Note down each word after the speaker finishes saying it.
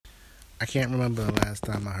I can't remember the last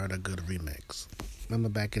time I heard a good remix. Remember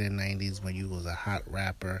back in the 90s when you was a hot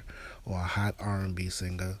rapper or a hot R&B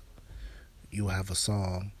singer, you have a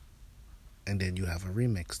song and then you have a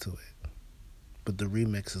remix to it. But the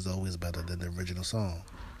remix is always better than the original song.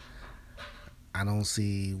 I don't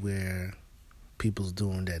see where people's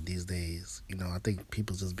doing that these days. I think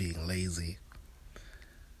people's just being lazy.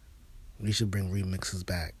 We should bring remixes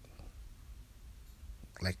back,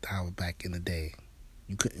 like how back in the day.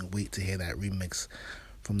 You couldn't wait to hear that remix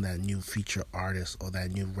from that new feature artist or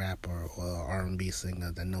that new rapper or R&B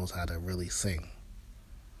singer that knows how to really sing.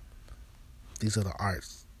 These are the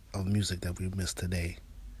arts of music that we miss today.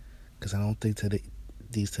 Because I don't think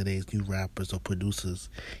today's new rappers or producers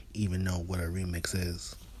even know what a remix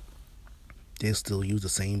is. They still use the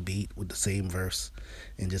same beat with the same verse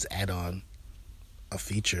and just add on a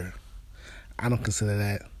feature. I don't consider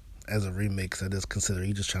that as a remix. I just consider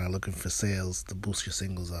you just trying to looking for sales to boost your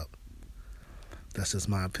singles up. That's just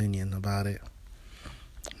my opinion about it.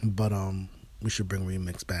 But we should bring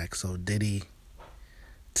remix back. So Diddy,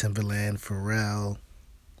 Timberland, Pharrell,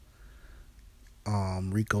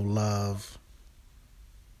 Rico Love,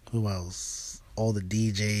 who else? All the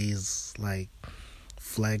DJs like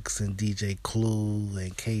Flex and DJ Clue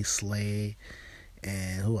and K Slay,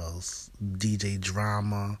 and who else? DJ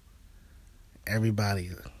Drama,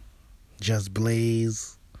 everybody. Just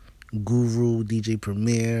Blaze, Guru, DJ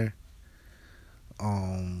Premier,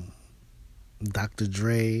 Dr.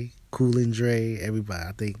 Dre, Cool and Dre, everybody.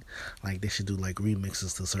 I think like they should do like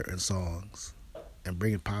remixes to certain songs and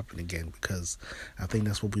bring it popping again, because I think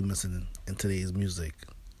that's what we're missing in today's music.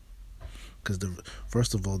 Because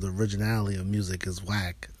first of all, the originality of music is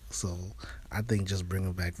whack. So I think just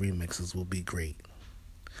bringing back remixes will be great,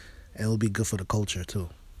 and it'll be good for the culture too.